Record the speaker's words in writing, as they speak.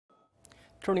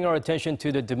Turning our attention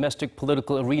to the domestic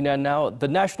political arena now, the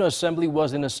National Assembly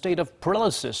was in a state of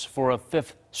paralysis for a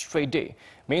fifth straight day,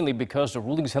 mainly because the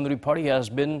ruling Saenuri Party has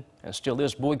been and still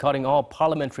is boycotting all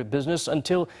parliamentary business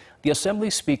until the Assembly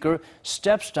Speaker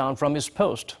steps down from his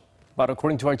post. But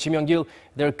according to our Ji Myung-kil,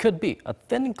 there could be a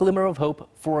thin glimmer of hope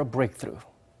for a breakthrough.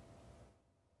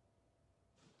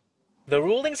 The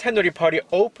ruling Saenuri Party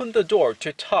opened the door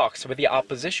to talks with the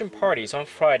opposition parties on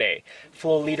Friday.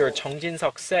 Floor leader Chung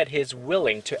Jin-suk said he is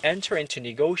willing to enter into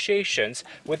negotiations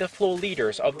with the floor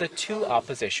leaders of the two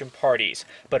opposition parties,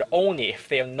 but only if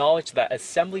they acknowledge that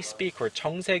Assembly Speaker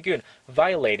Chung Sye-kyun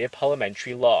violated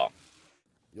parliamentary law.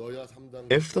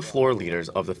 If the floor leaders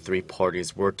of the three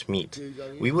parties were to meet,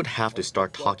 we would have to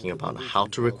start talking about how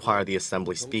to require the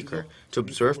Assembly Speaker to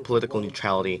observe political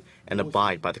neutrality and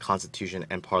abide by the Constitution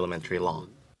and parliamentary law.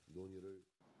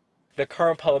 The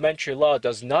current parliamentary law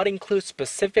does not include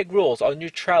specific rules on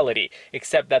neutrality,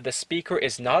 except that the Speaker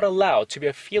is not allowed to be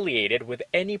affiliated with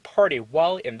any party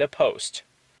while in the post.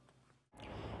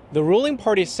 The ruling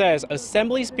party says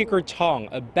Assembly Speaker Chung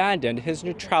abandoned his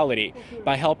neutrality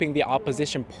by helping the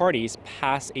opposition parties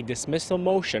pass a dismissal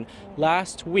motion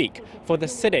last week for the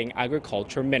sitting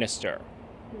agriculture minister.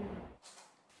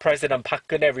 President Park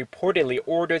Geun-hye reportedly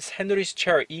ordered Saenuri's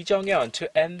chair Lee Jung-yeon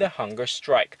to end the hunger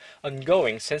strike,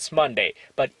 ongoing since Monday,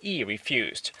 but Lee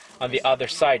refused. On the other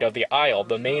side of the aisle,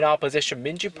 the main opposition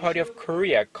Minju Party of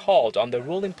Korea called on the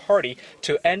ruling party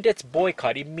to end its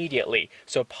boycott immediately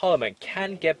so parliament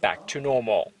can get back to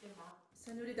normal.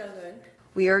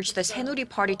 We urge the Saenuri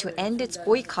Party to end its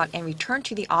boycott and return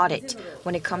to the audit.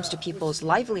 When it comes to people's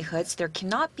livelihoods, there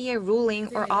cannot be a ruling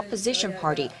or opposition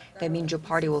party. The Minju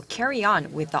Party will carry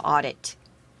on with the audit.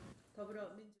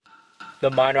 The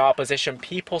minor opposition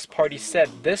People's Party said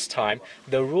this time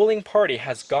the ruling party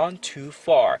has gone too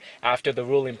far after the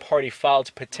ruling party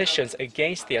filed petitions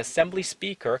against the Assembly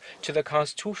Speaker to the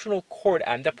Constitutional Court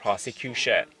and the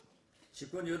prosecution.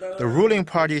 The ruling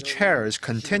party chair is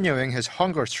continuing his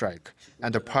hunger strike,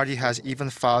 and the party has even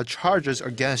filed charges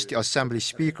against the Assembly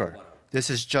Speaker. This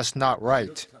is just not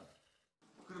right.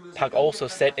 Park also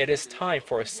said it is time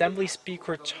for Assembly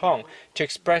Speaker Chung to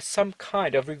express some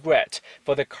kind of regret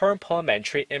for the current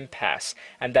parliamentary impasse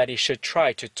and that he should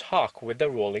try to talk with the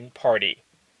ruling party.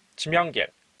 Ji Myung-kil,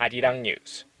 Arirang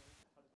News.